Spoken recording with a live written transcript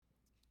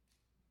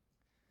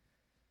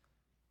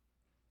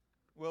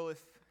Well,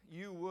 if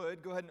you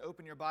would, go ahead and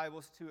open your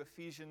Bibles to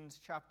Ephesians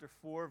chapter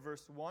 4,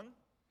 verse 1.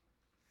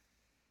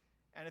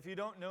 And if you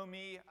don't know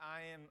me,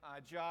 I am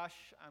Josh.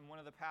 I'm one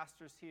of the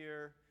pastors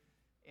here.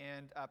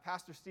 And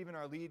Pastor Stephen,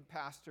 our lead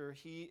pastor,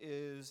 he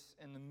is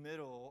in the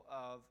middle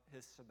of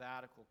his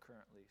sabbatical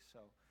currently. So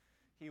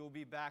he will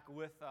be back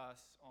with us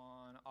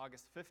on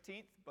August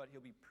 15th, but he'll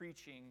be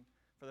preaching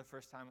for the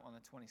first time on the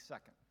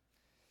 22nd.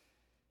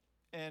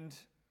 And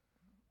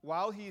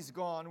while he's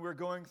gone, we're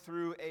going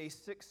through a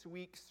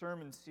 6-week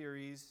sermon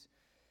series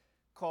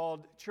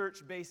called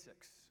Church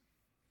Basics.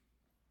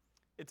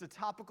 It's a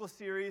topical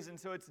series, and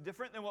so it's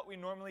different than what we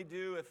normally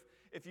do.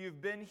 If you've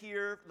been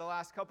here the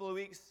last couple of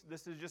weeks,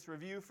 this is just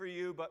review for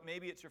you, but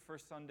maybe it's your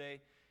first Sunday,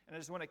 and I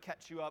just want to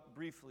catch you up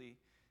briefly.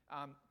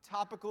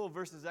 Topical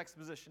versus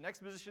exposition.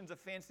 Exposition is a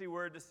fancy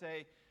word to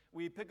say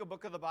we pick a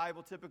book of the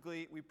Bible,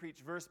 typically we preach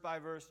verse by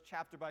verse,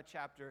 chapter by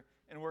chapter,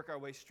 and work our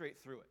way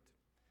straight through it.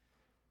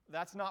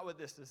 That's not what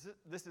this is.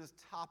 This is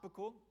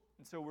topical,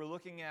 and so we're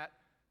looking at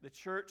the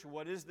church.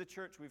 What is the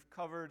church? We've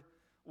covered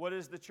what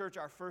is the church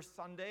our first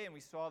Sunday, and we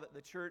saw that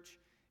the church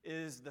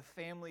is the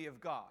family of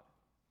God.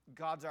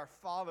 God's our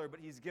Father, but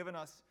He's given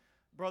us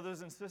brothers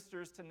and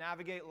sisters to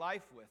navigate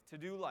life with, to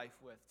do life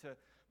with, to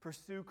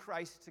pursue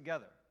Christ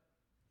together.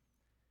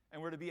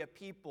 And we're to be a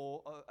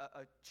people,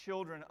 a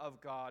children of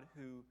God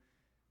who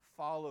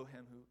follow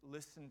Him, who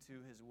listen to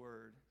His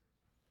Word.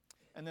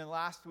 And then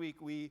last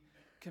week we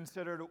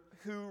considered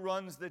who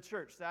runs the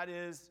church. That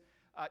is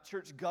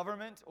church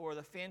government, or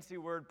the fancy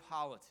word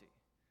polity.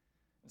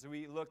 And so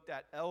we looked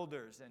at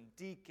elders and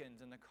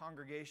deacons in the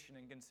congregation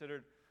and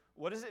considered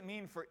what does it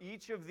mean for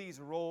each of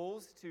these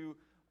roles to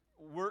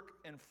work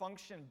and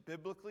function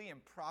biblically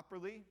and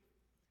properly,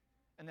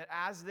 and that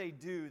as they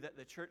do, that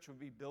the church would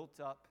be built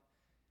up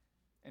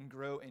and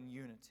grow in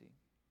unity.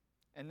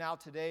 And now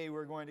today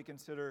we're going to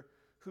consider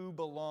who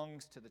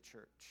belongs to the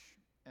church.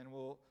 And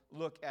we'll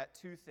look at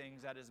two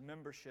things, that is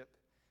membership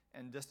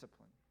and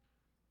discipline.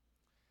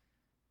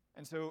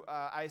 And so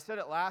I said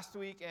it last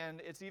week, and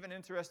it's even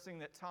interesting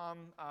that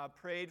Tom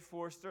prayed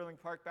for Sterling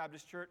Park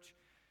Baptist Church.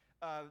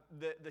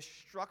 The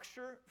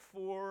structure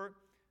for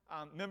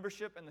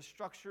membership and the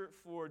structure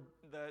for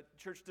the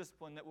church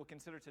discipline that we'll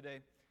consider today,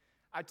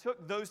 I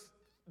took those,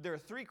 there are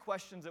 3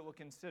 questions that we'll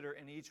consider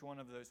in each one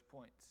of those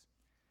points.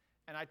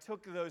 And I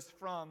took those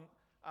from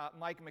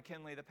Mike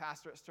McKinley, the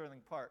pastor at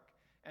Sterling Park.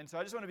 And so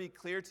I just want to be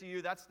clear to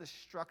you, that's the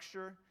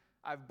structure.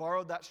 I've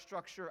borrowed that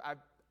structure.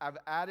 I've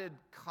added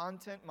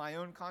content, my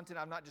own content.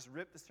 I've not just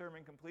ripped the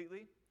sermon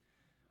completely.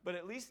 But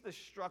at least the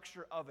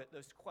structure of it,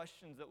 those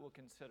questions that we'll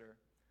consider,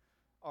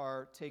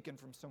 are taken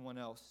from someone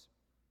else.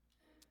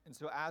 And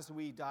so as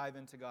we dive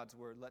into God's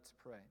Word, let's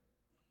pray.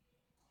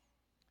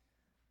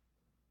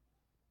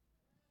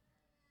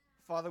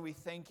 Father, we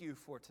thank you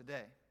for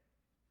today.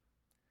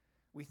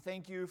 We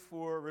thank you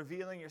for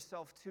revealing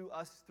yourself to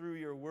us through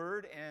your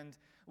word, and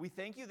we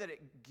thank you that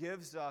it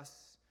gives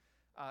us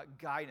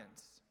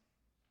guidance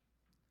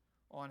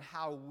on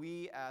how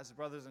we as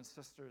brothers and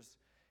sisters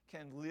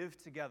can live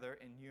together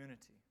in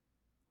unity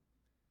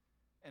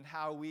and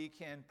how we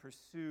can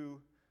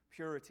pursue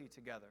purity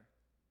together.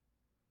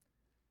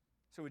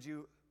 So would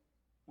you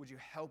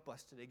help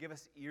us today? Give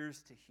us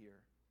ears to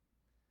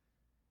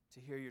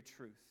hear your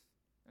truth.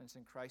 And it's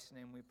in Christ's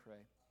name we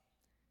pray.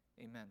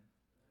 Amen.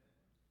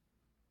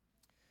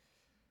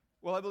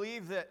 Well, I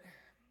believe that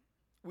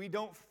we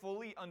don't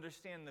fully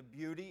understand the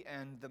beauty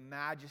and the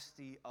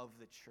majesty of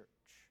the church.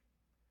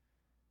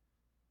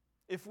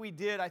 If we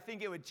did, I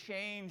think it would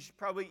change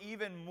probably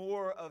even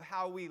more of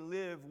how we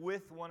live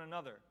with one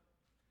another.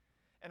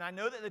 And I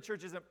know that the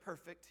church isn't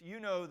perfect.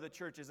 You know the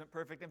church isn't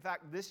perfect. In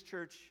fact, this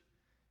church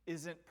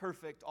isn't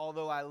perfect,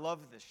 although I love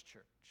this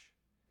church.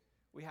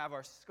 We have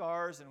our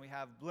scars and we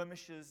have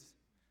blemishes,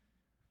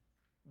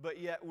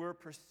 but yet we're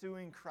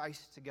pursuing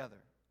Christ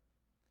together.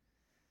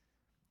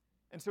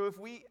 And so if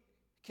we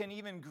can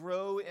even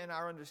grow in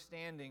our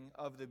understanding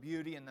of the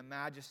beauty and the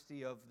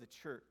majesty of the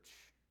church,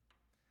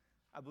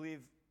 I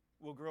believe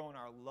we'll grow in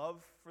our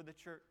love for the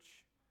church,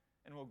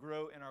 and we'll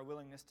grow in our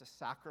willingness to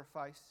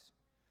sacrifice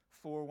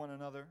for one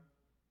another.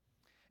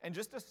 And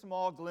just a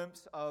small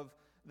glimpse of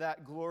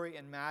that glory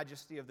and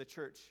majesty of the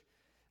church.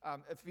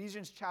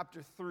 Ephesians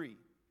chapter 3,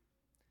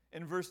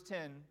 in verse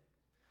 10,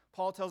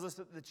 Paul tells us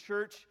that the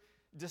church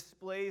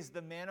displays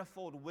the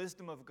manifold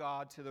wisdom of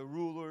God to the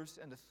rulers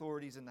and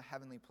authorities in the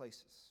heavenly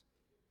places.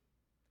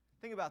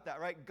 Think about that,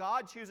 right?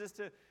 God chooses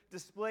to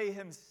display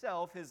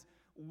himself, his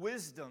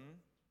wisdom,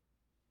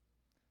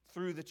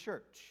 through the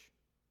church.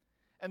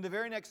 And the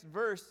very next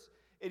verse,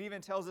 it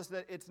even tells us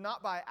that it's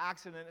not by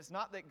accident. It's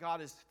not that God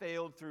has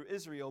failed through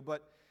Israel,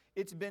 but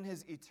it's been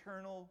his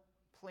eternal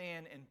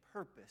plan and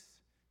purpose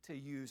to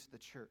use the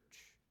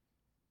church.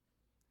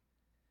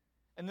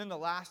 And then the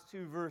last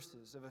 2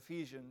 verses of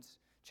Ephesians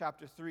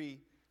chapter 3,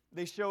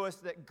 they show us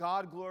that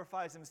God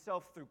glorifies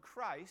himself through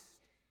Christ,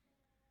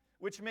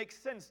 which makes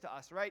sense to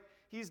us, right?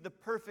 He's the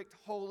perfect,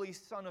 holy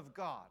Son of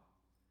God.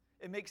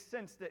 It makes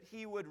sense that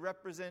he would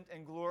represent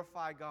and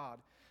glorify God.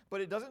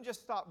 But it doesn't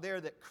just stop there,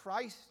 that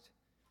Christ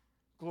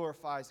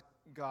glorifies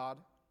God.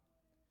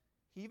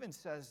 He even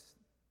says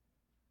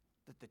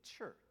that the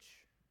church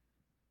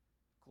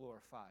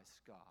glorifies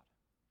God.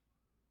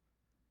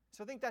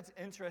 So I think that's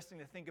interesting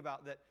to think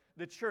about, that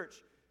the church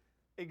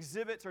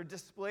exhibits or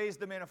displays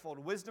the manifold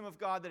wisdom of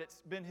God, that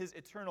it's been his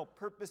eternal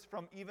purpose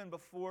from even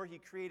before he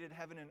created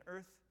heaven and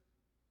earth,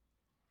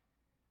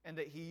 and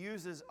that he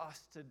uses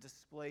us to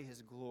display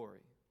his glory.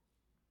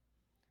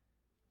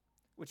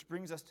 Which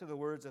brings us to the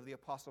words of the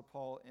Apostle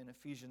Paul in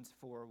Ephesians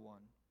 4:1,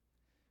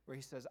 where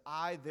he says,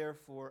 I,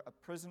 therefore, a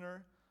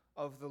prisoner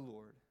of the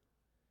Lord,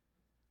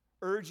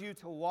 urge you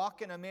to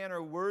walk in a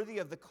manner worthy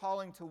of the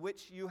calling to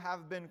which you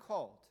have been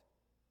called.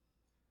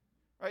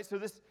 Right? So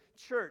this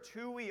church,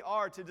 who we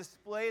are to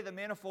display the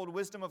manifold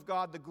wisdom of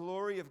God, the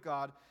glory of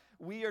God,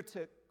 we are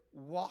to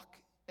walk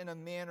in a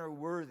manner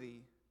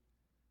worthy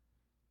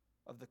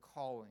of the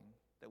calling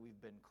that we've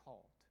been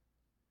called.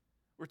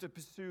 We're to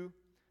pursue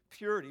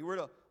purity. We're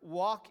to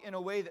walk in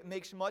a way that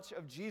makes much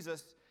of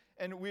Jesus,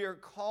 and we are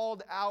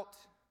called out,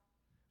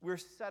 we're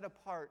set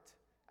apart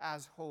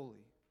as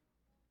holy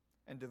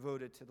and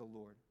devoted to the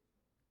Lord.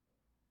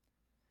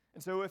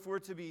 And so if we're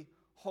to be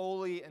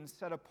holy and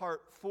set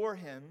apart for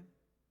him,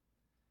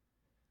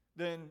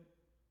 then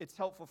it's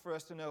helpful for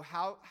us to know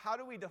how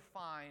do we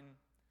define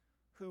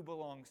who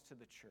belongs to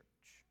the church?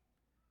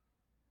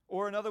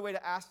 Or another way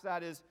to ask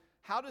that is,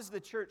 how does the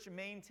church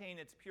maintain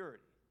its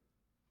purity?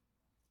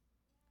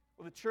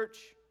 Well, the church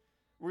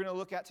we're going to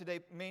look at today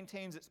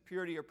maintains its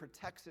purity or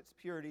protects its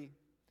purity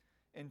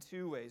in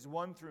two ways.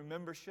 One, through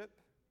membership,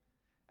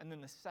 and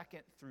then the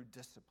second, through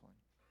discipline.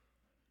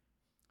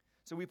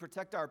 So we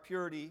protect our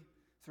purity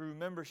through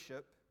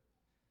membership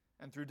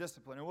and through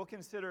discipline. And we'll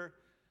consider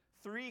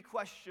 3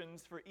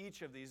 questions for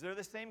each of these. They're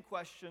the same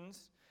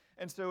questions.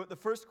 And so the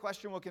first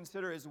question we'll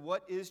consider is,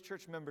 what is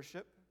church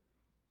membership?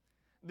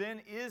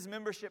 Then, is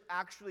membership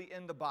actually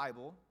in the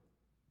Bible?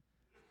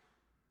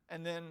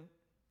 And then,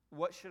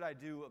 what should I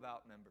do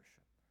about membership?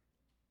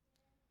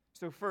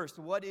 So first,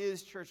 what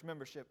is church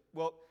membership?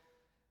 Well,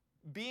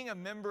 being a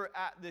member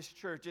at this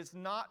church, it's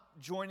not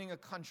joining a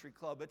country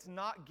club. It's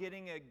not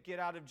getting a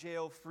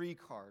get-out-of-jail-free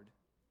card.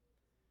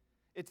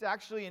 It's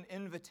actually an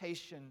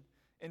invitation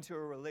into a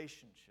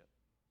relationship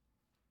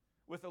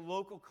with a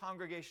local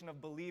congregation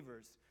of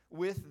believers,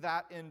 with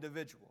that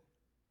individual.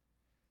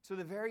 So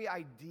the very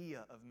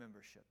idea of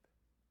membership,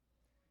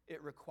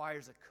 it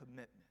requires a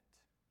commitment.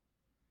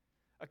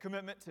 A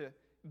commitment to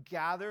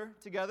gather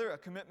together, a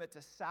commitment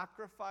to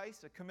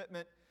sacrifice, a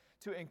commitment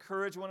to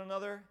encourage one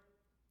another,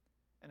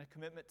 and a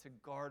commitment to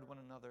guard one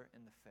another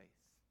in the faith.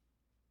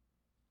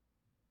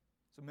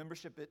 So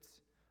membership, it's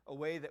a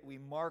way that we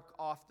mark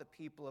off the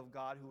people of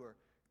God who are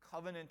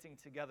covenanting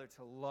together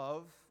to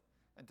love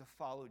and to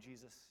follow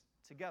Jesus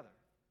together.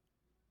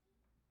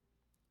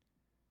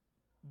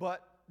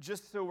 But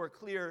just so we're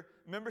clear,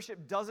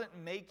 membership doesn't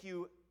make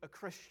you a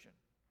Christian.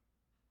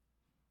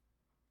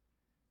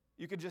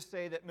 You could just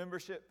say that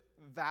membership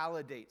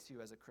validates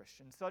you as a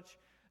Christian, such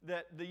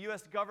that the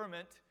U.S.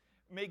 government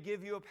may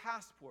give you a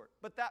passport,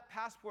 but that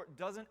passport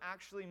doesn't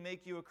actually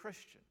make you a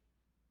Christian.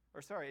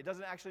 It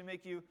doesn't actually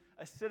make you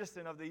a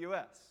citizen of the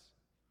U.S.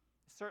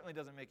 It certainly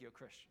doesn't make you a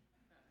Christian.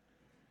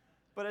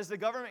 But as the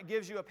government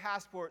gives you a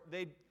passport,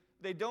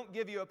 they don't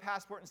give you a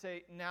passport and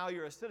say, now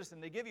you're a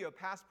citizen. They give you a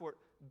passport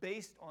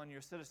based on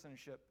your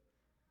citizenship,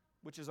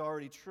 which is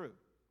already true.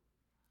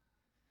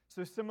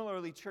 So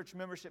similarly, church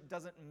membership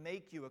doesn't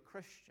make you a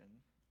Christian,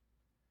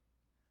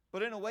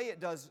 but in a way it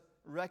does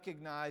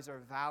recognize or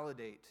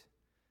validate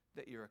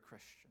that you're a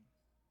Christian.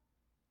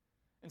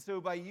 And so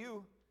by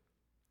you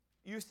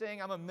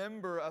saying, I'm a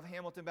member of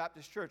Hamilton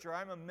Baptist Church, or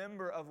I'm a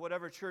member of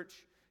whatever church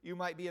you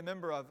might be a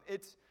member of,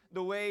 it's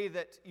the way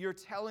that you're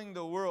telling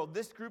the world,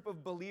 this group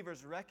of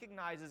believers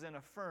recognizes and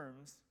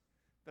affirms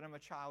that I'm a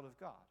child of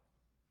God.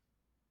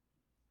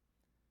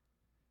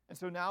 And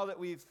so now that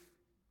we've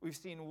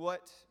seen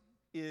what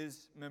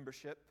is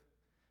membership,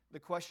 the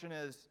question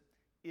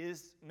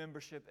is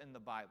membership in the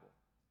Bible?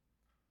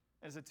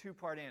 And it's a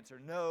 2-part answer,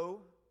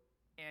 no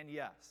and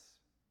yes.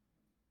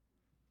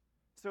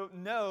 So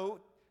no,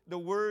 the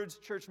words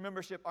church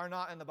membership are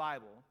not in the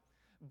Bible.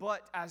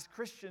 But as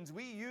Christians,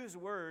 we use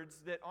words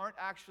that aren't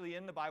actually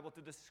in the Bible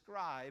to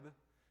describe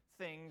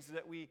things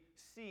that we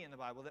see in the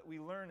Bible, that we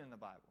learn in the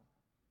Bible.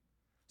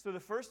 So the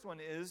first one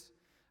is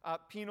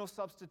penal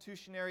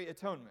substitutionary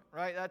atonement,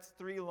 right? That's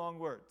 3 long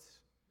words.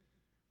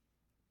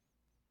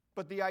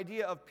 But the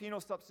idea of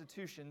penal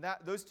substitution,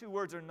 those 2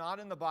 words are not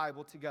in the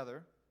Bible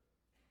together,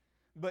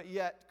 but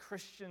yet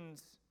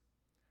Christians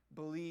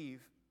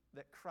believe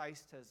that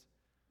Christ has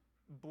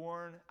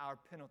borne our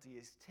penalty,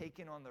 is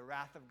taken on the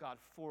wrath of God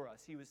for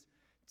us. He was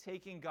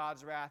taking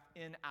God's wrath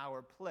in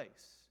our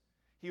place.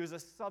 He was a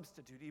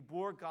substitute. He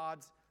bore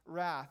God's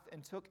wrath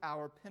and took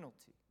our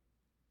penalty.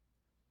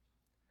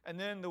 And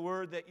then the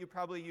word that you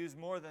probably use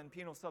more than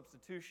penal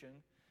substitution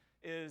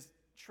is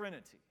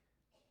Trinity.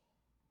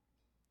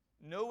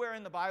 Nowhere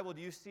in the Bible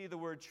do you see the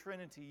word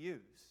Trinity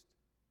used.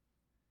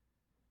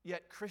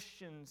 Yet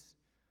Christians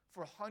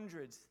for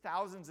hundreds,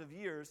 thousands of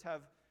years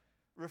have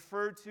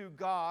referred to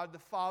God, the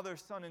Father,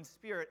 Son, and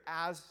Spirit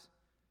as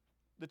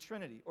the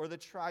Trinity or the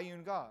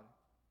triune God.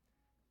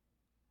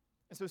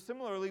 And so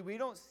similarly, we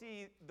don't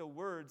see the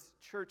words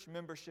church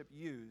membership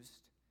used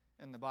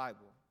in the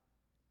Bible.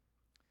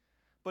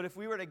 But if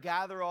we were to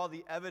gather all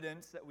the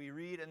evidence that we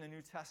read in the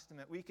New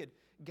Testament, we could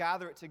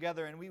gather it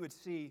together and we would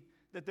see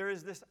that there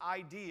is this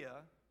idea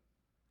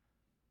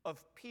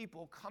of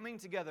people coming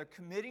together,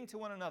 committing to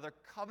one another,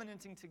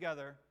 covenanting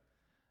together.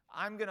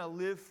 I'm going to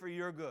live for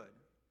your good.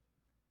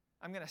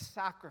 I'm going to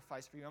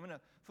sacrifice for you. I'm going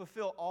to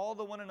fulfill all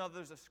the one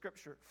another's of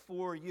Scripture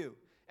for you,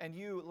 and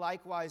you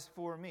likewise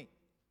for me.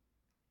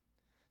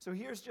 So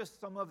here's just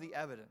some of the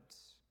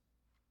evidence.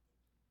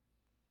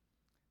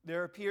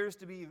 There appears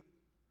to be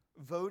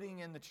voting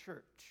in the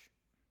church.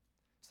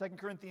 2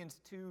 Corinthians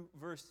 2,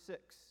 verse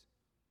 6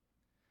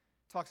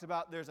 talks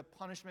about there's a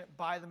punishment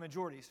by the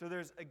majority. So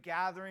there's a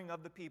gathering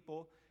of the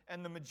people,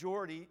 and the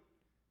majority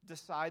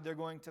decide they're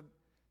going to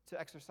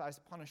exercise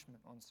punishment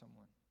on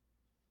someone.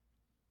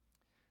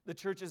 The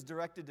church is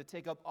directed to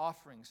take up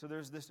offerings. So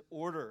there's this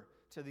order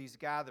to these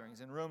gatherings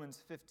in Romans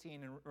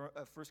 15 and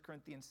 1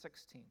 Corinthians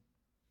 16.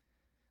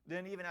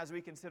 Then even as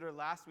we considered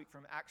last week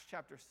from Acts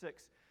chapter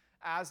 6,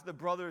 as the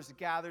brothers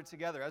gathered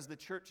together, as the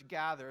church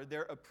gathered,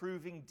 they're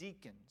approving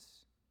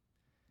deacons.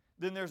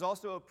 Then there's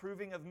also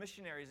approving of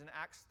missionaries in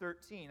Acts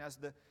 13. As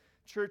the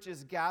church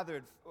is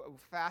gathered,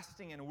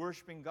 fasting and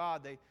worshiping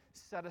God, they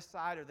set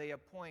aside or they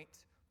appoint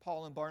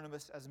Paul and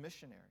Barnabas as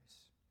missionaries.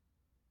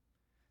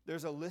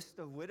 There's a list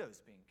of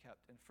widows being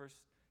kept in 1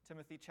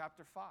 Timothy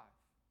chapter 5.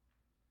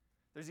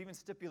 There's even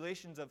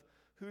stipulations of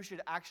who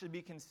should actually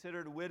be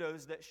considered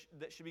widows that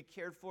should be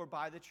cared for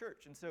by the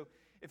church. And so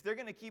if they're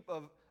going to keep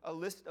a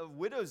list of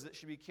widows that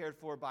should be cared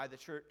for by the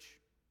church,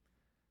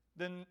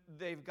 then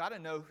they've got to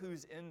know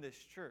who's in this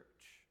church.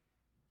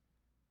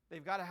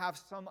 They've got to have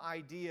some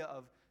idea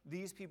of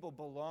these people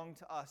belong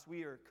to us.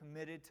 We are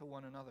committed to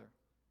one another.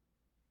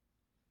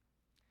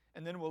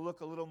 And then we'll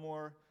look a little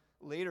more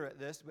later at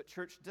this, but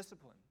church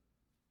discipline.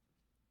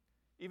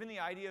 Even the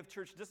idea of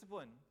church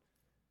discipline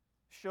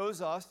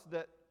shows us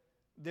that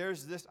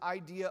there's this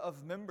idea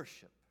of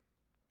membership,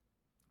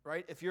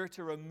 right? If you're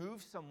to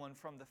remove someone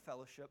from the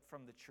fellowship,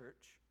 from the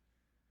church,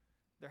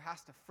 there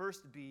has to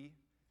first be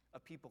a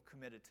people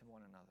committed to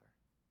one another.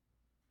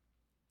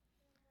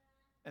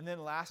 And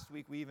then last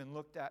week we even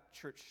looked at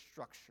church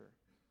structure.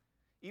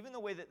 Even the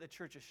way that the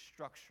church is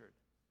structured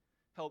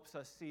helps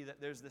us see that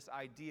there's this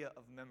idea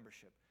of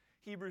membership.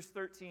 Hebrews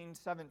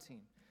 13:17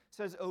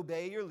 says,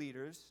 "Obey your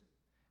leaders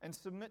and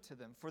submit to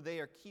them, for they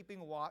are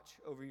keeping watch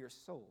over your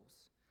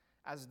souls,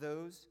 as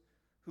those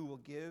who will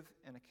give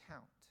an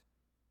account."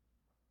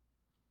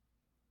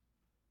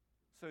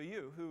 So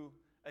you who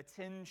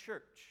attend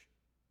church,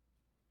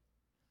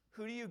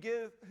 who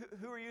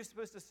are you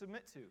supposed to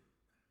submit to?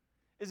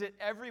 Is it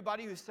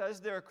everybody who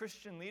says they're a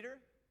Christian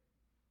leader?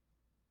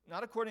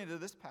 Not according to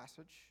this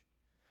passage.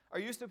 Are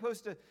you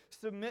supposed to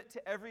submit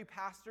to every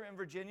pastor in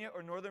Virginia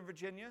or Northern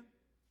Virginia?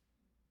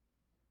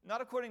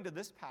 Not according to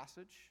this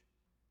passage.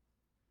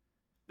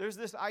 There's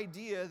this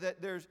idea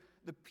that there's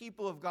the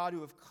people of God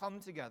who have come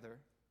together.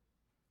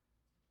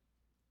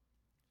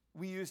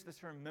 We use the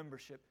term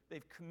membership.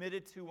 They've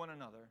committed to one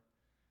another.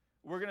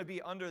 We're going to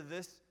be under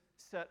this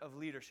set of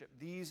leadership,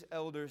 these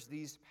elders,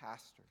 these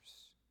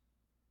pastors.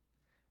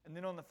 And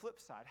then on the flip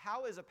side,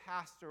 how is a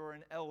pastor or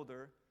an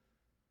elder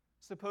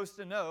supposed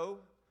to know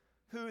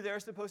who they're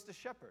supposed to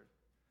shepherd,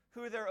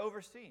 who they're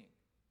overseeing?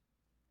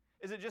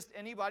 Is it just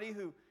anybody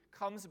who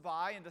comes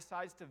by and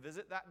decides to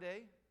visit that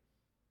day?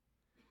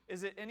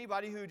 Is it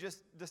anybody who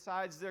just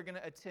decides they're going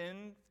to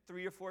attend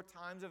 3 or 4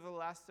 times over the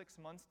last 6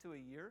 months to a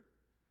year?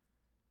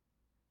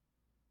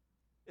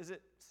 Is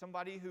it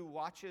somebody who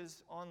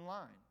watches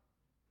online?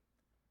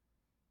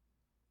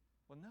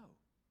 Well, no.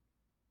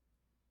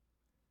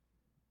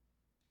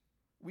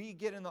 We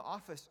get in the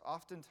office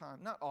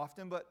oftentimes, not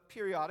often, but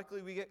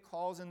periodically we get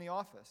calls in the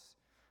office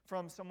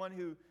from someone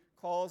who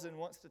calls and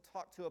wants to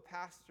talk to a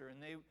pastor,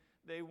 and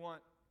they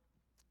want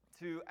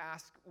to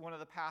ask one of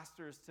the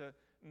pastors to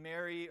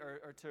marry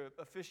or to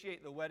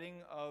officiate the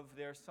wedding of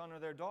their son or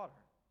their daughter.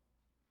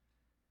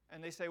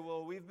 And they say,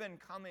 well, we've been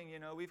coming,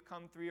 we've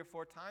come 3 or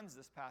 4 times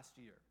this past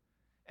year.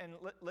 And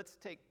let's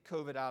take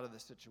COVID out of the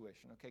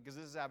situation, okay, because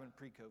this has happened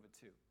pre-COVID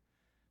too.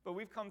 But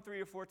we've come 3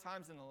 or 4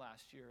 times in the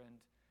last year,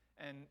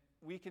 and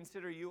we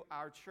consider you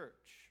our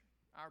church,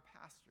 our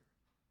pastor.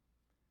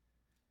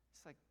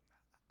 It's like,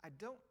 I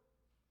don't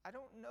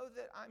know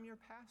that I'm your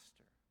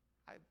pastor.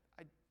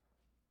 I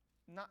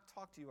not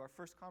talk to you. Our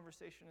first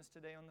conversation is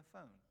today on the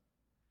phone.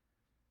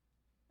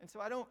 And so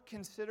I don't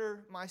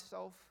consider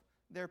myself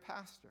their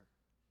pastor.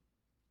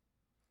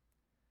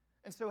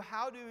 And so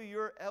how do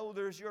your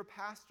elders, your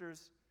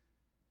pastors,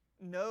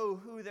 know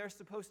who they're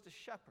supposed to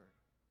shepherd?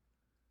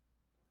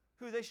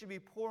 Who they should be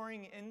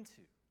pouring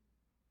into?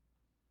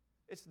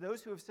 It's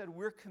those who have said,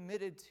 we're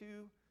committed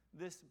to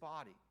this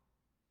body.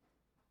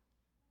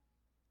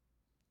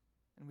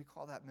 And we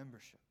call that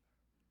membership.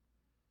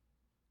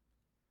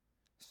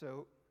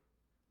 So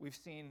we've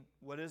seen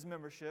what is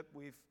membership.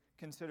 We've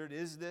considered,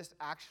 is this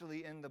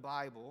actually in the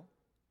Bible?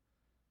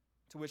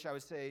 To which I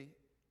would say,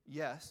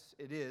 yes,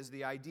 it is.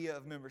 The idea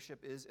of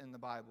membership is in the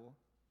Bible.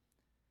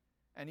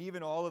 And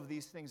even all of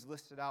these things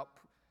listed out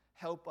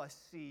help us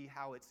see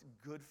how it's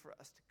good for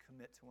us to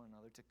commit to one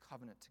another, to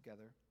covenant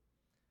together.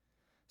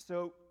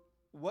 So,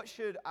 what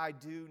should I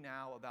do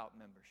now about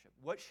membership?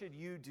 What should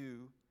you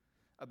do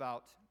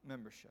about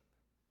membership?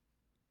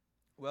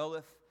 Well,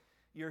 if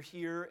you're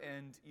here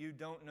and you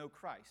don't know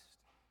Christ,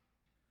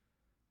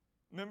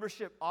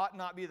 membership ought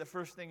not be the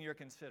first thing you're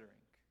considering,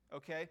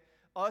 okay?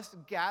 Us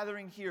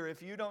gathering here,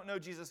 if you don't know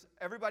Jesus,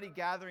 everybody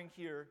gathering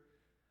here,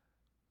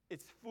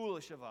 it's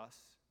foolish of us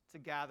to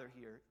gather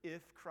here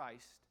if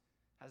Christ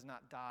has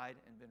not died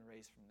and been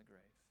raised from the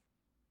grave.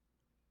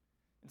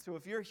 And so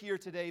if you're here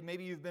today,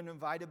 maybe you've been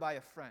invited by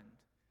a friend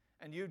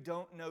and you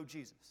don't know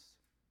Jesus,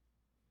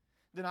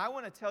 then I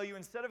want to tell you,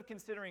 instead of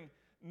considering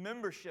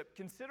membership,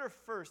 consider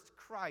first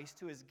Christ,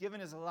 who has given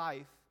his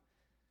life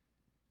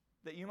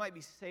that you might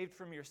be saved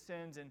from your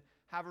sins and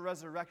have a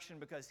resurrection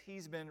because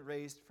he's been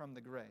raised from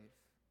the grave.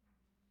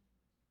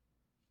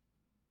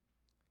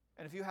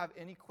 And if you have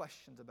any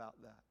questions about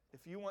that,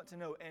 if you want to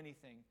know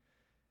anything,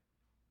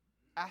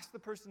 ask the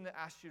person that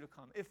asked you to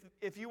come.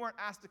 If you weren't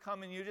asked to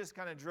come and you just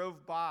kind of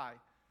drove by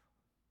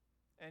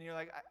and you're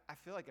like, I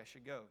feel like I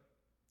should go.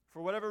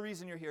 For whatever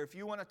reason you're here, if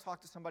you want to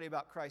talk to somebody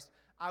about Christ,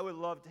 I would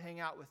love to hang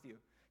out with you,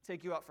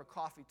 take you out for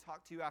coffee,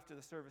 talk to you after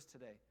the service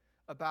today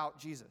about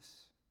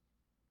Jesus.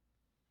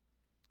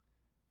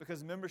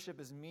 Because membership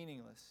is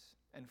meaningless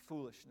and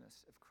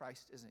foolishness if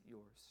Christ isn't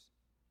yours.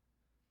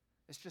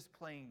 It's just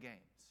playing games.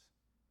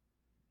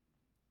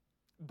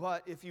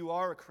 But if you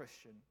are a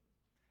Christian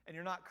and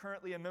you're not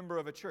currently a member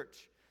of a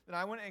church, then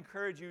I want to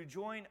encourage you to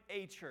join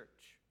a church.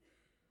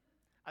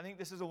 I think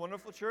this is a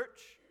wonderful church,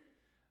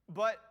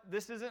 but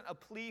this isn't a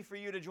plea for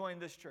you to join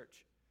this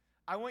church.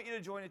 I want you to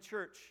join a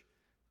church,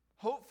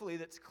 hopefully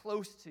that's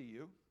close to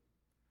you,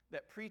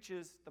 that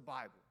preaches the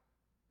Bible,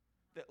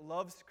 that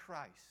loves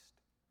Christ.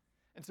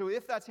 And so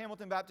if that's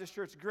Hamilton Baptist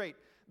Church, great.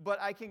 But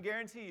I can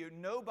guarantee you,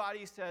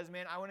 nobody says,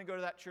 man, I want to go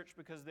to that church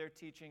because they're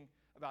teaching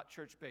about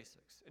church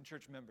basics and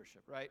church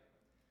membership, right?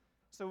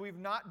 So we've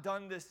not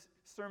done this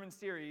sermon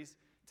series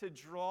to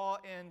draw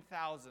in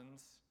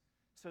thousands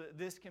so that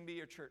this can be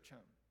your church home.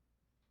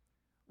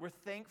 We're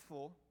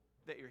thankful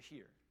that you're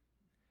here.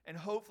 And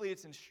hopefully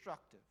it's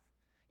instructive.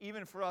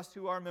 Even for us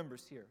who are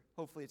members here,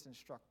 hopefully it's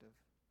instructive.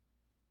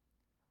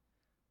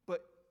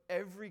 But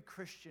every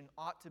Christian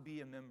ought to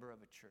be a member of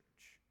a church,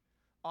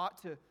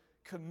 ought to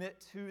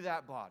commit to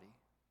that body.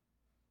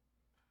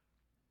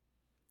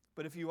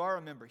 But if you are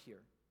a member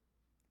here,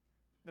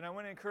 then I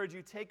want to encourage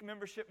you, take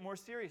membership more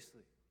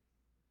seriously.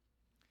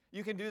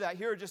 You can do that.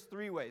 Here are just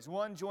 3 ways.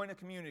 1, join a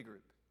community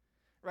group,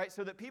 right?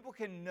 So that people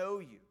can know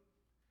you,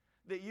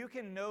 that you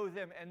can know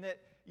them, and that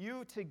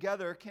you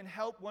together can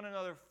help one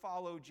another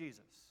follow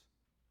Jesus.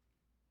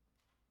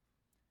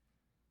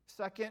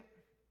 2nd,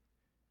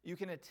 you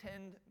can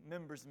attend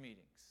members' meetings.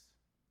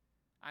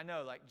 I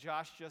know, like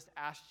Josh just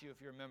asked you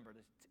if you're a member to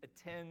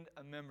attend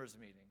a members'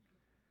 meeting.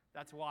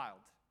 That's wild,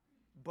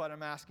 but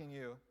I'm asking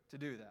you to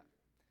do that.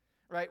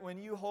 Right? When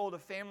you hold a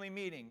family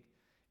meeting,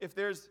 if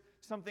there's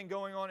something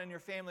going on in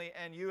your family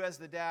and you as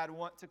the dad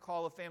want to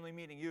call a family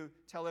meeting, you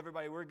tell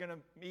everybody, we're going to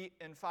meet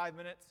in 5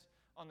 minutes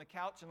on the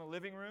couch in the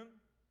living room,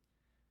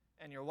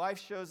 and your wife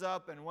shows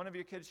up and one of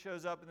your kids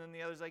shows up and then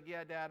the other's like,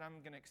 yeah, Dad, I'm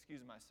going to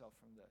excuse myself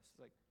from this. It's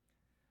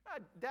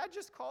like, Dad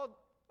just called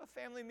a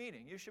family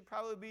meeting. You should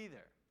probably be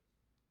there.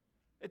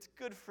 It's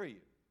good for you.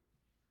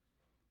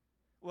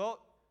 Well,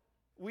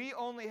 we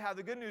only have,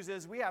 the good news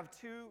is we have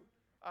 2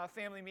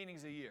 family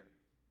meetings a year.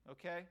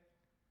 Okay?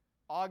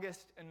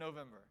 August and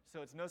November.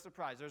 So it's no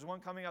surprise. There's one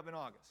coming up in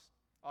August.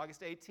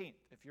 August 18th,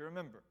 if you're a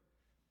member.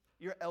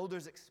 Your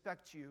elders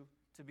expect you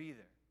to be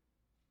there.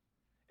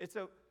 It's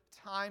a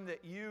time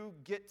that you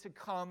get to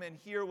come and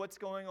hear what's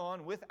going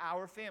on with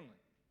our family.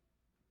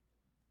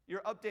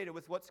 You're updated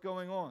with what's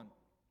going on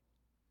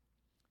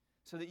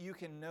so that you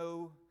can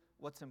know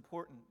what's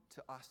important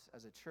to us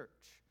as a church,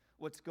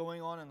 what's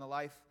going on in the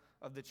life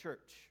of the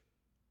church.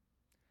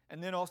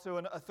 And then also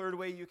a 3rd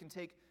way you can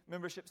take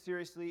membership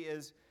seriously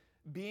is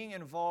being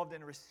involved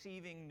in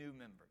receiving new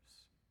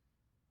members.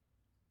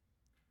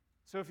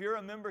 So if you're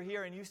a member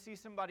here and you see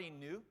somebody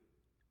new,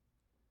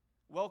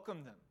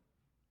 welcome them.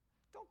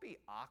 Don't be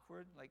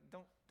awkward. Like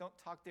don't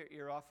talk their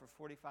ear off for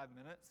 45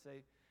 minutes.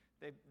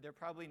 They're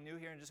probably new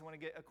here and just want to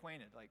get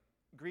acquainted. Like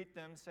greet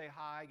them, say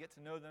hi, get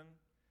to know them.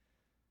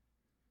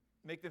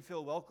 Make them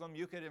feel welcome.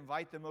 You could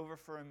invite them over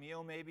for a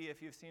meal maybe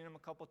if you've seen them a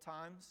couple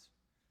times.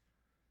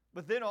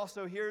 But then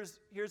also, here's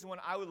one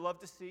I would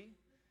love to see.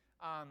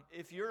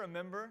 If you're a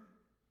member,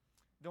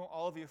 don't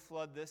all of you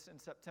flood this in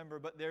September,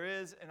 but there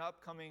is an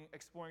upcoming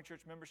Exploring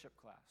Church membership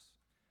class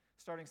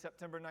starting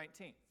September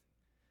 19th.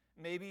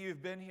 Maybe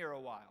you've been here a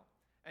while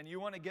and you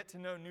want to get to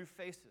know new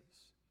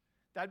faces.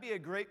 That'd be a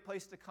great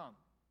place to come.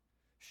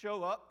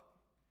 Show up,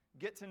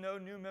 get to know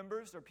new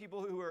members or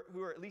people who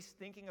are at least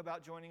thinking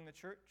about joining the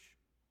church,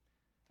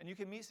 and you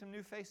can meet some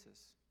new faces.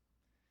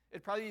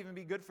 It'd probably even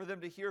be good for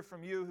them to hear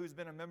from you, who's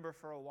been a member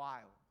for a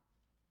while,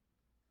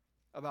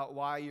 about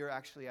why you're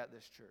actually at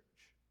this church,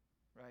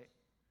 right?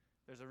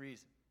 There's a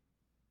reason.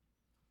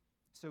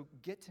 So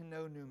get to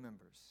know new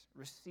members.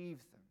 Receive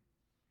them.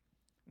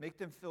 Make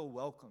them feel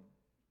welcome.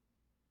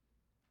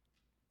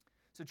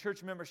 So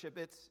church membership,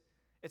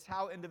 it's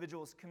how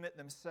individuals commit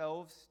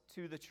themselves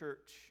to the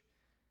church.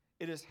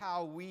 It is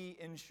how we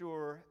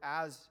ensure,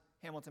 as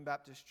Hamilton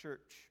Baptist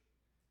Church,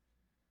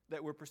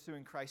 that we're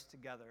pursuing Christ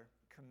together,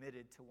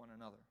 committed to one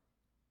another.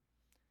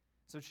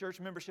 So church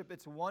membership,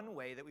 it's one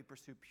way that we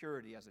pursue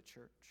purity as a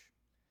church.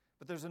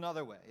 But there's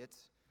another way. It's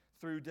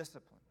through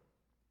discipline.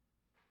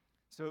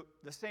 So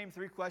the same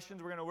three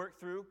questions we're going to work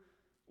through.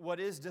 What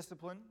is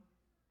discipline?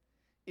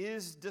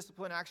 Is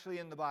discipline actually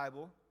in the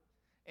Bible?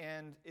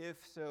 And if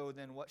so,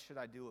 then what should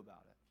I do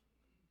about it?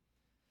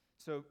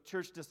 So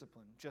church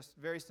discipline, just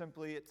very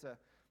simply, it's a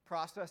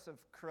process of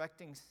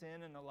correcting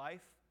sin in the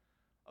life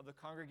of the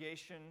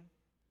congregation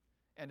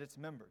and its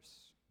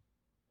members.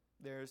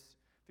 If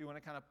you want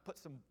to kind of put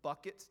some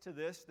buckets to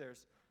this,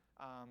 there's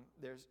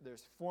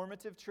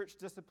formative church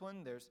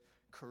discipline, there's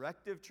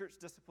corrective church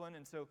discipline,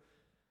 and so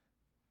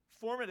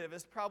formative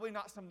is probably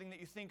not something that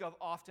you think of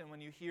often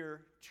when you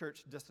hear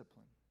church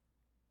discipline.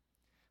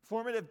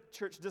 Formative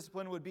church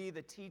discipline would be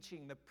the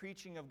teaching, the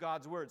preaching of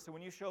God's word. So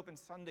when you show up in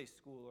Sunday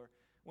school or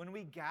when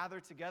we gather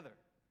together,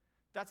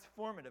 that's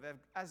formative,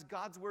 as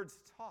God's word's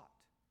taught.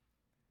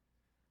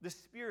 The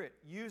Spirit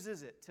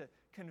uses it to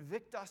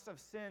convict us of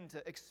sin,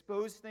 to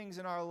expose things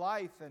in our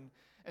life, and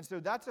so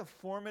that's a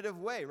formative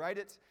way, right?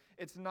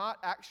 It's not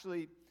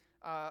actually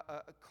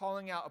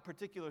calling out a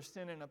particular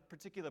sin in a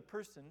particular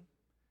person,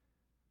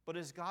 but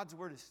as God's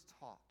word is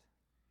taught,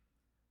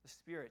 the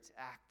Spirit's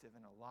active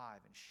and alive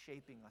and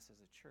shaping us as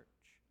a church,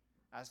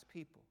 as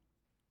people.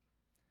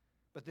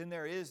 But then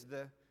there is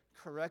the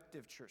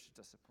corrective church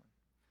discipline,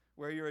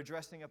 where you're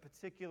addressing a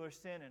particular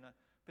sin in a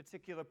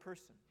particular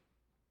person.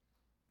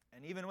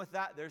 And even with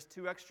that, there's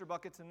two extra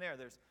buckets in there.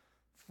 There's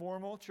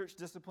formal church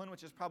discipline,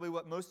 which is probably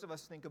what most of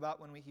us think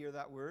about when we hear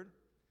that word.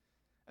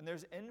 And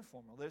there's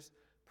informal. There's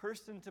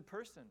person to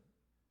person.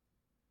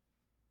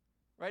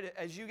 Right?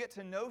 As you get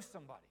to know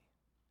somebody,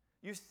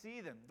 you see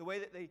them, the way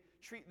that they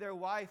treat their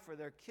wife or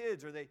their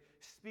kids, or they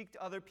speak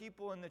to other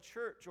people in the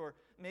church, or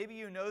maybe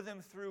you know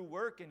them through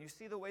work and you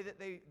see the way that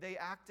they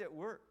act at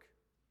work.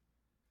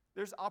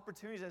 There's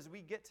opportunities as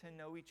we get to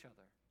know each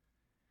other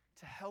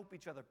to help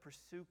each other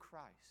pursue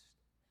Christ,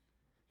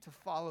 to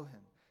follow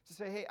him, to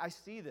say, hey, I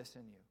see this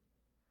in you.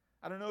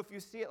 I don't know if you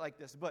see it like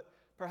this, but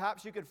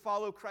perhaps you could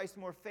follow Christ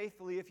more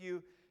faithfully if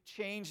you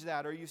change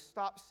that or you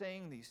stop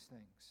saying these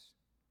things.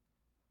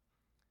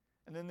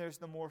 And then there's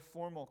the more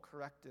formal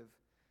corrective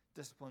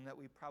discipline that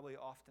we probably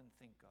often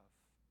think of,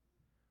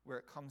 where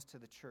it comes to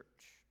the church.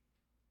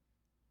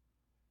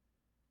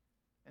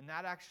 And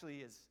that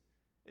actually is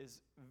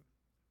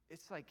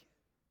it's like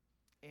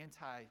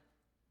anti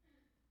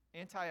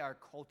our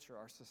culture,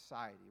 our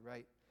society,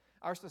 right?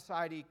 Our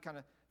society kind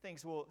of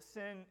thinks, well,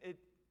 sin,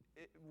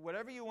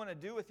 whatever you want to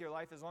do with your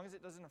life, as long as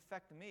it doesn't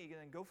affect me,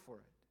 then go for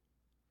it.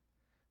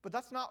 But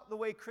that's not the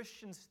way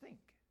Christians think.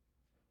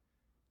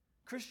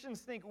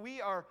 Christians think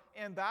we are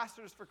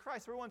ambassadors for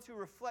Christ. We're ones who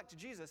reflect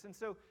Jesus. And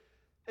so,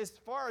 as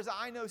far as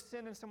I know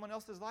sin in someone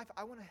else's life,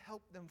 I want to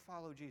help them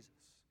follow Jesus.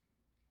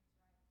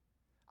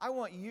 I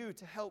want you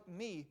to help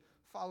me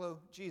follow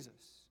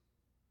Jesus.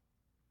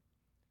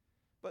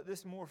 But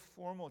this more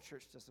formal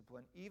church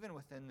discipline, even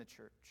within the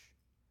church,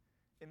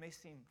 it may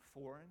seem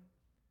foreign.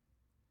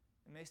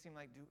 It may seem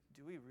like,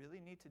 do we really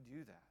need to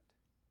do that?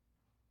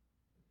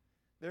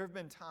 There have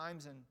been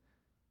times in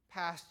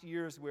past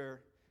years where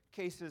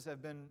cases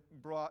have been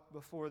brought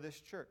before this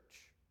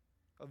church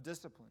of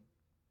discipline.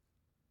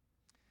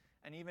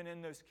 And even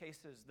in those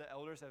cases, the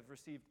elders have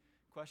received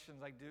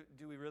questions like,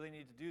 do we really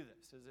need to do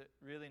this? Is it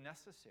really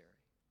necessary?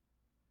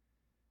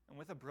 And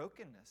with a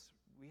brokenness,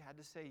 we had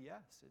to say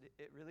yes,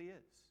 it really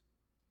is.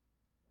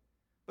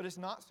 But it's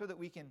not so that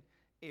we can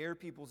air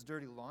people's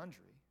dirty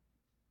laundry.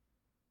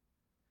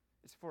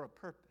 It's for a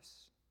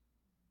purpose.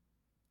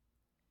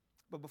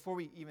 But before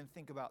we even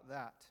think about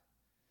that,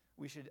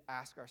 we should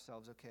ask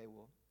ourselves, okay,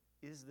 well,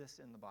 is this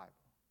in the Bible?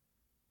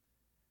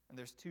 And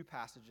there's two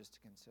passages to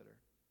consider.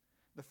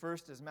 The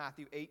first is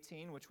Matthew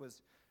 18, which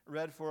was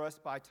read for us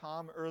by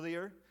Tom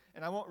earlier.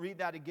 And I won't read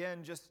that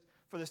again just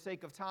for the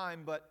sake of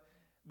time, but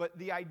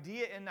the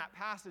idea in that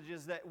passage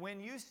is that when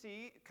you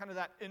see kind of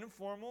that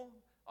informal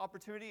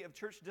opportunity of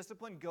church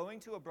discipline going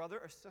to a brother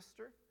or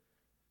sister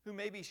who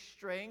may be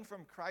straying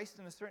from Christ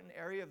in a certain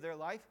area of their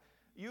life,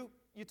 you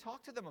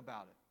talk to them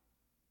about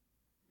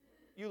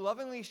it. You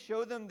lovingly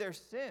show them their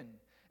sin.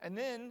 And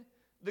then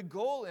the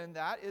goal in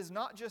that is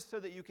not just so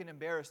that you can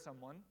embarrass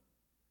someone.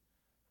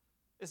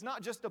 It's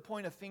not just to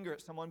point a finger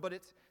at someone, but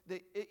it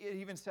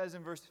even says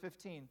in verse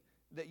 15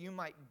 that you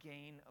might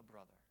gain a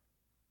brother.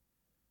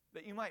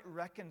 That you might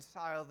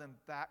reconcile them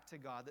back to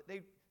God, that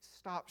they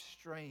stop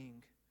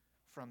straying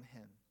from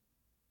him.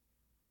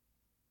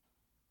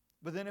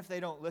 But then if they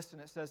don't listen,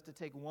 it says to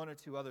take one or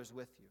two others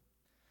with you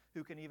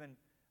who can even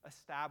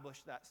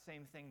establish that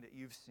same thing that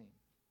you've seen.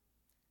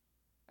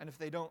 And if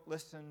they don't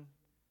listen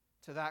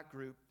to that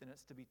group, then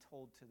it's to be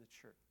told to the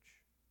church.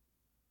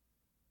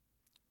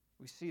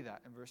 We see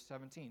that in verse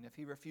 17. If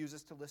he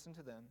refuses to listen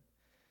to them,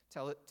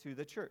 tell it to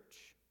the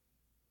church.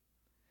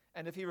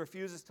 And if he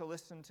refuses to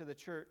listen to the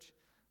church,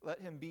 let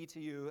him be to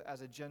you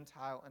as a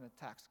Gentile and a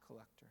tax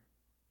collector.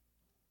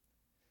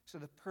 So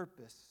the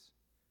purpose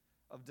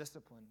of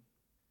discipline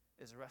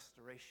is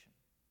restoration.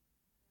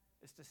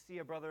 Is to see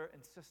a brother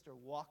and sister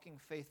walking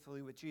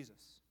faithfully with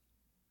Jesus.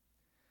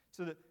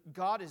 So that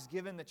God has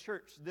given the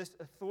church this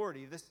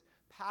authority, this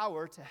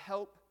power to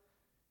help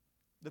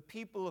the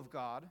people of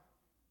God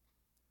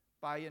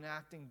by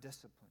enacting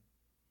discipline.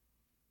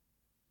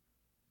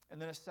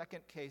 And then a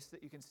second case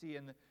that you can see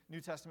in the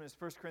New Testament is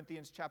 1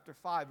 Corinthians chapter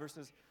 5,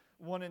 verses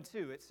 1 and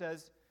 2. It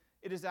says,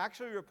 "It is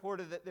actually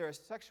reported that there is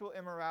sexual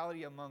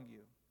immorality among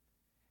you,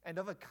 and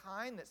of a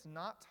kind that's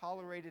not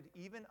tolerated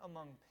even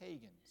among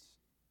pagans.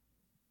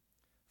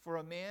 For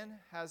a man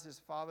has his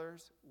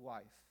father's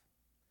wife,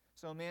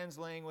 so a man's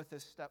laying with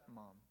his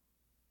stepmom.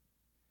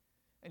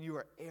 And you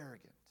are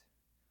arrogant.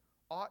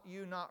 Ought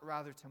you not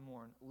rather to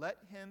mourn?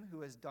 Let him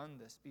who has done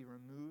this be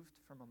removed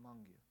from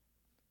among you."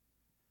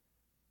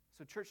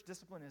 So church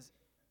discipline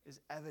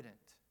is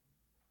evident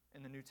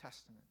in the New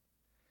Testament.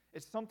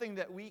 It's something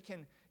that we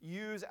can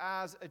use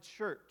as a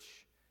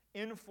church,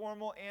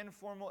 informal and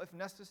formal if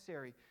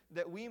necessary,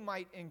 that we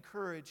might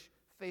encourage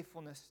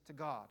faithfulness to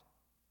God.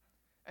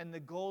 And the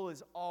goal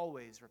is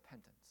always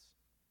repentance.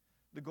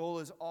 The goal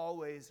is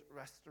always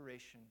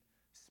restoration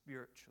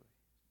spiritually.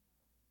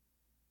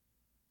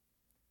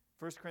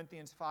 1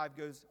 Corinthians 5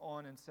 goes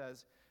on and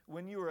says,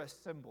 "When you are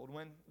assembled,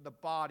 when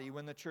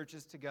the church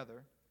is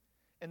together,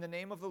 in the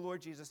name of the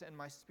Lord Jesus, and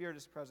my spirit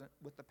is present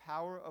with the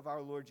power of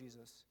our Lord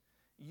Jesus,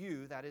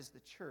 you, that is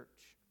the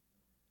church,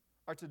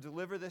 are to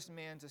deliver this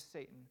man to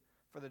Satan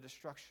for the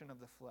destruction of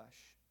the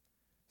flesh,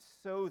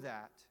 so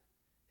that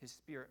his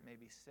spirit may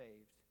be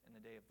saved in the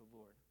day of the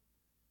Lord."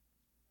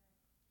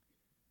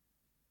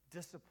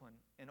 Discipline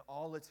in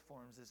all its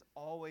forms is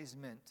always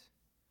meant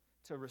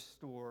to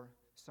restore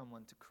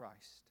someone to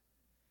Christ,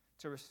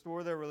 to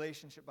restore their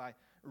relationship by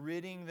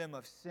ridding them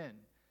of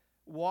sin,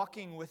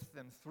 walking with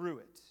them through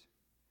it.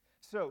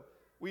 So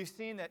we've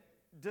seen that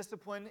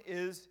discipline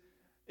is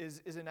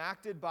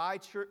enacted by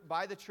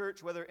the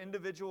church, whether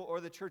individual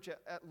or the church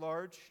at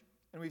large,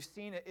 and we've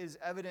seen it is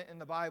evident in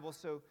the Bible.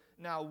 So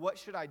now, what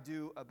should I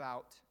do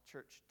about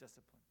church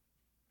discipline?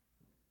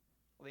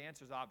 Well, the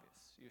answer is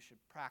obvious. You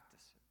should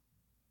practice it.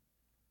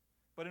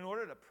 But in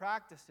order to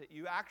practice it,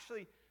 you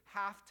actually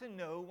have to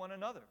know one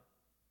another.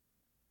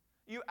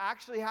 You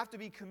actually have to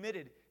be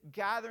committed,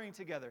 gathering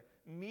together,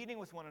 meeting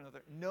with one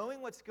another,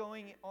 knowing what's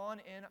going on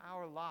in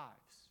our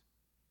lives,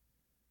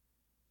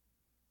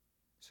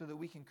 so that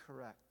we can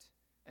correct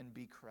and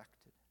be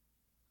corrected.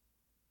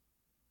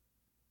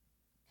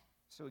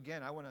 So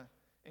again, I want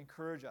to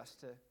encourage us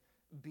to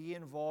be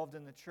involved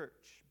in the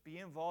church, be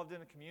involved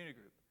in a community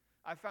group.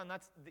 I found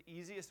that's the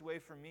easiest way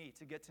for me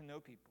to get to know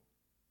people.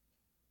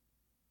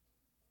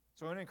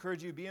 So I want to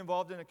encourage you, be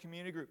involved in a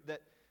community group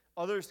that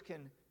others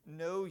can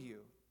know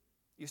you.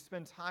 You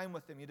spend time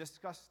with them, you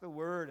discuss the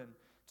Word and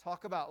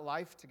talk about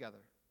life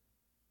together.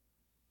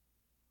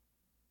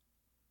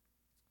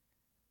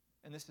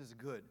 And this is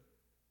good.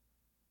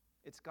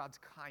 It's God's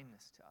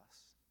kindness to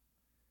us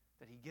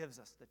that He gives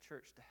us the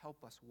church to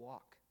help us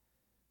walk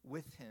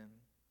with Him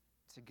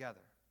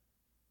together.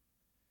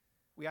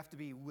 We have to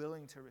be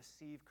willing to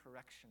receive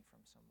correction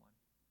from someone.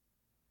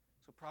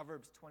 So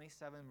Proverbs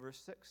 27 verse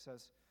 6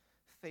 says,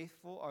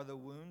 "Faithful are the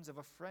wounds of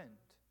a friend."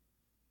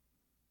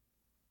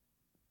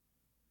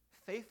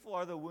 Faithful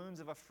are the wounds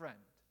of a friend.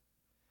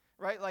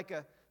 Right? Like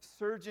a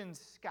surgeon's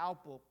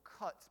scalpel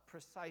cuts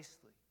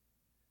precisely.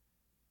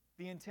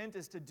 The intent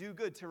is to do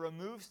good, to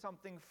remove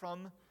something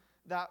from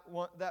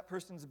that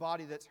person's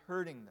body that's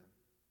hurting them.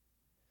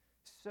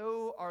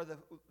 So are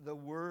the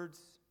words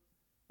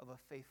of a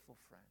faithful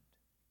friend.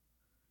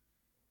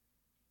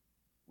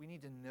 We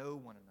need to know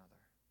one another.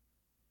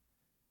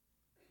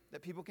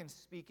 That people can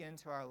speak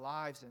into our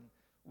lives and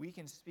we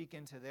can speak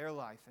into their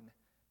life and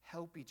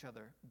help each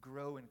other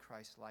grow in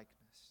Christ's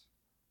likeness.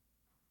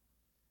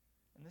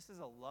 And this is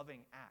a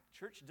loving act.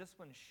 Church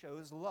discipline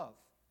shows love.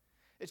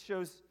 It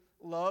shows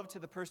love to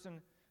the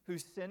person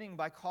who's sinning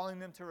by calling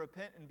them to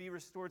repent and be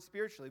restored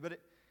spiritually.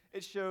 But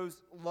it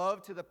shows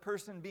love to the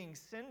person being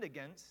sinned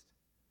against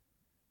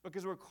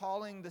because we're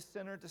calling the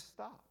sinner to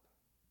stop.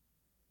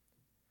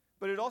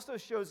 But it also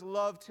shows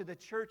love to the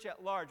church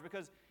at large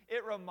because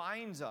it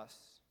reminds us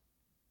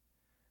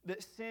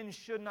that sin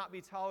should not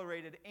be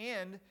tolerated.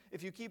 And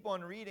if you keep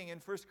on reading in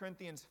 1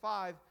 Corinthians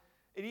 5,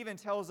 it even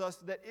tells us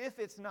that if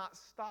it's not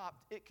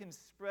stopped, it can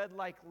spread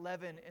like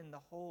leaven in the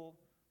whole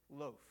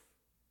loaf.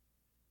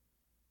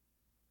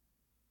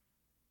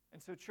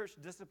 And so church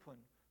discipline,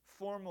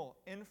 formal,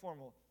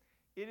 informal,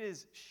 it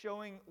is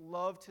showing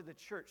love to the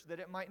church that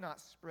it might not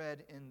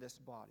spread in this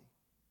body.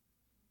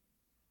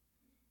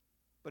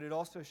 But it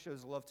also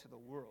shows love to the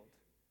world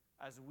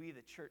as we,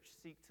 the church,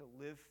 seek to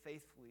live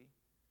faithfully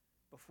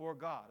before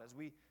God as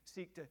we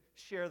seek to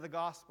share the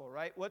gospel,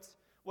 right?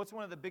 What's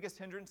one of the biggest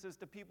hindrances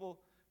to people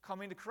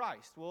coming to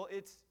Christ? Well,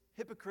 it's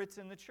hypocrites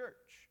in the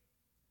church.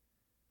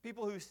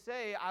 People who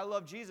say, I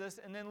love Jesus,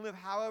 and then live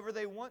however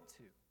they want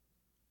to.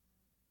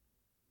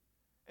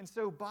 And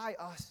so by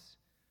us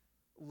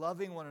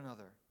loving one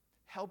another,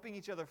 helping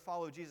each other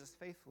follow Jesus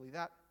faithfully,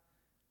 that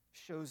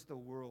shows the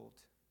world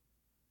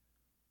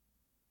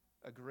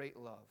a great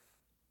love,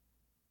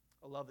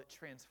 a love that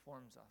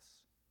transforms us,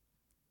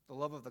 the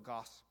love of the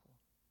gospel.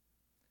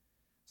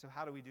 So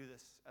how do we do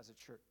this as a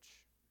church?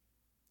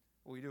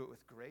 Well, we do it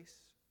with grace.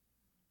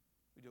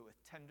 We do it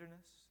with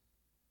tenderness.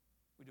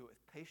 We do it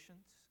with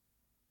patience.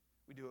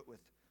 We do it with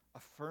a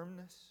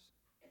firmness,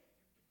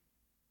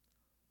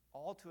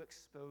 all to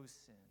expose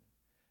sin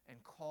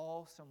and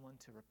call someone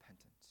to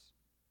repentance.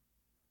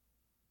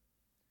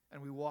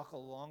 And we walk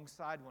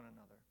alongside one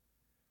another.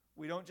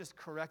 We don't just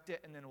correct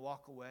it and then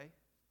walk away.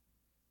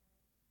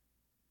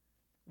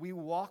 We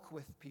walk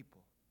with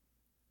people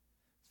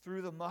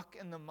through the muck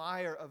and the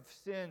mire of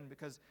sin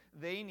because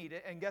they need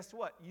it. And guess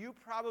what? You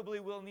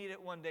probably will need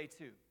it one day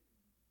too.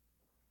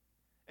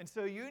 And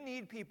so you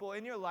need people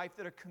in your life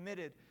that are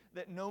committed,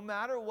 that no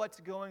matter what's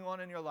going on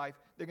in your life,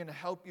 they're going to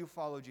help you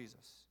follow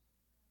Jesus.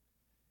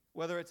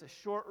 Whether it's a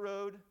short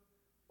road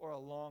or a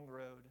long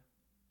road,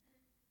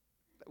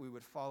 that we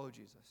would follow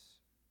Jesus.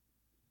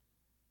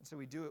 And so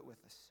we do it with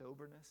a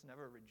soberness,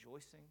 never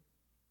rejoicing.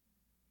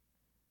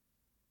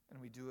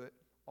 And we do it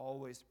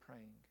always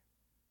praying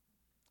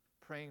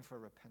for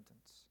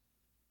repentance.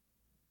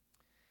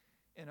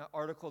 In an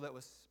article that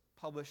was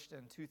published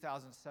in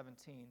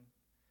 2017,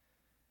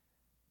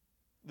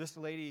 this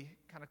lady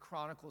kind of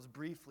chronicles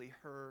briefly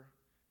her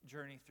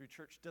journey through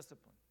church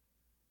discipline.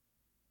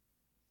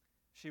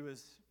 She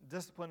was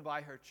disciplined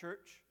by her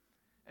church,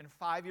 and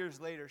 5 years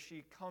later,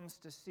 she comes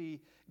to see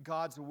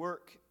God's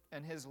work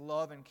and his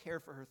love and care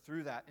for her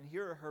through that. And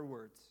here are her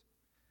words.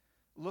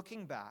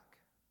 Looking back,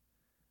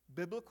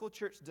 biblical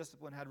church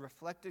discipline had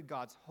reflected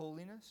God's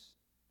holiness,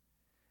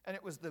 and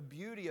it was the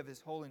beauty of his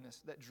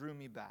holiness that drew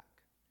me back.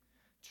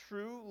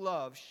 True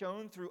love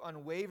shown through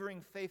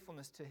unwavering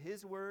faithfulness to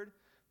his word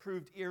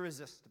proved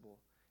irresistible,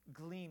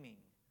 gleaming,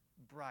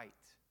 bright,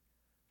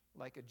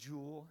 like a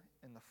jewel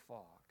in the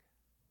fog.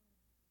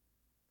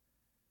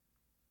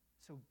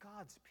 So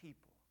God's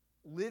people,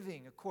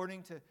 living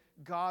according to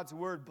God's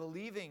word,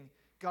 believing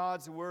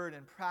God's word,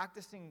 and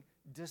practicing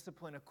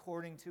discipline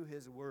according to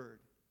his word,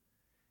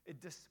 it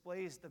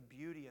displays the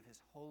beauty of his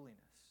holiness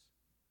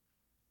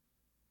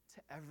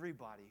to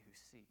everybody who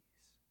sees.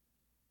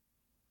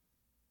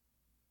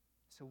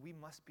 So we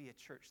must be a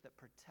church that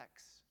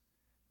protects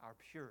our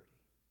purity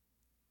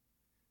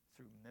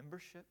through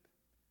membership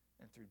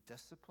and through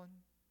discipline.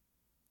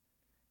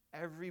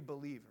 Every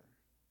believer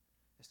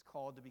is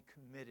called to be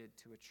committed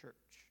to a church.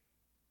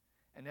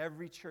 And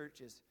every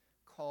church is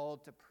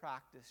called to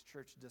practice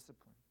church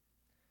discipline.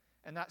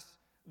 And that's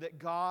that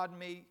God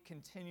may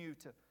continue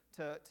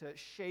to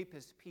shape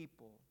his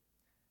people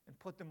and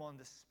put them on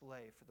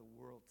display for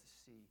the world to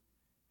see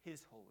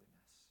his holiness,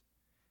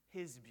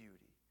 his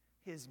beauty,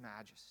 his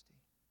majesty.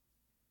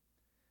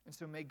 And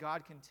so may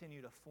God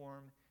continue to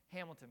form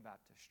Hamilton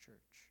Baptist Church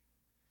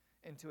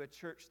into a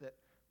church that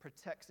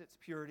protects its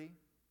purity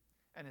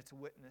and its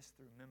witness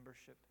through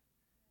membership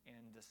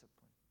and discipline.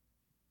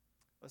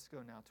 Let's go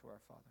now to our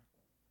Father.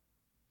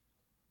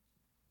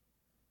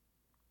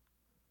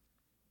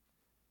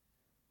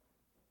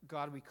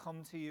 God, we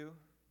come to you.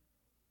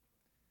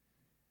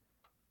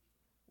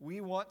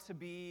 We want to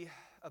be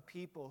a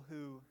people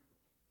who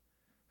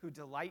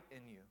delight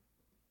in you.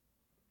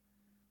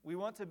 We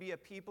want to be a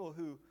people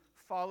who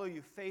follow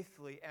you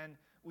faithfully, and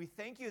we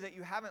thank you that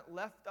you haven't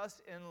left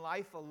us in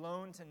life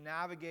alone to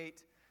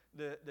navigate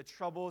the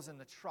troubles and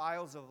the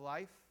trials of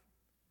life.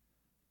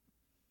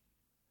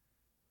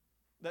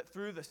 That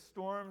through the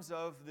storms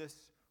of this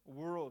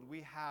world,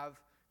 we have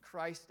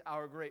Christ,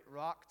 our great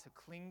rock, to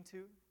cling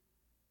to.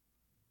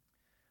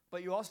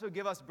 But you also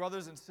give us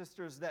brothers and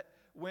sisters that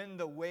when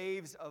the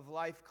waves of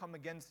life come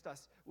against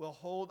us, will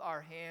hold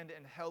our hand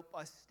and help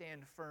us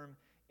stand firm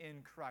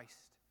in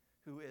Christ,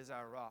 who is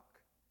our rock.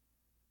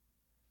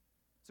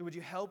 So would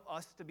you help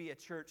us to be a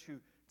church who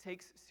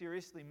takes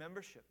seriously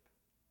membership?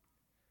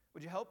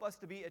 Would you help us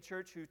to be a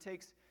church who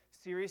takes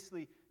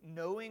seriously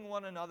knowing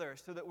one another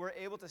so that we're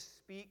able to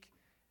speak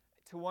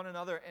to one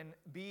another and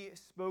be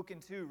spoken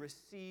to,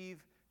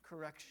 receive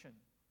correction?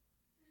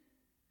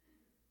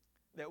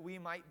 That we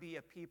might be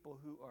a people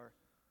who are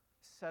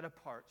set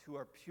apart, who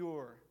are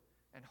pure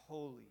and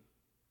holy.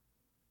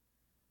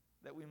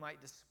 That we might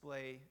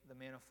display the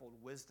manifold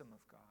wisdom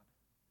of God.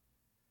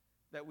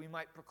 That we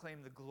might proclaim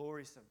the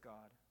glories of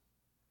God.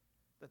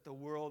 That the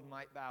world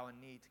might bow a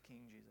knee to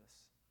King Jesus.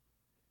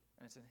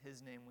 And it's in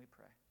his name we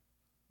pray.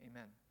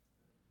 Amen.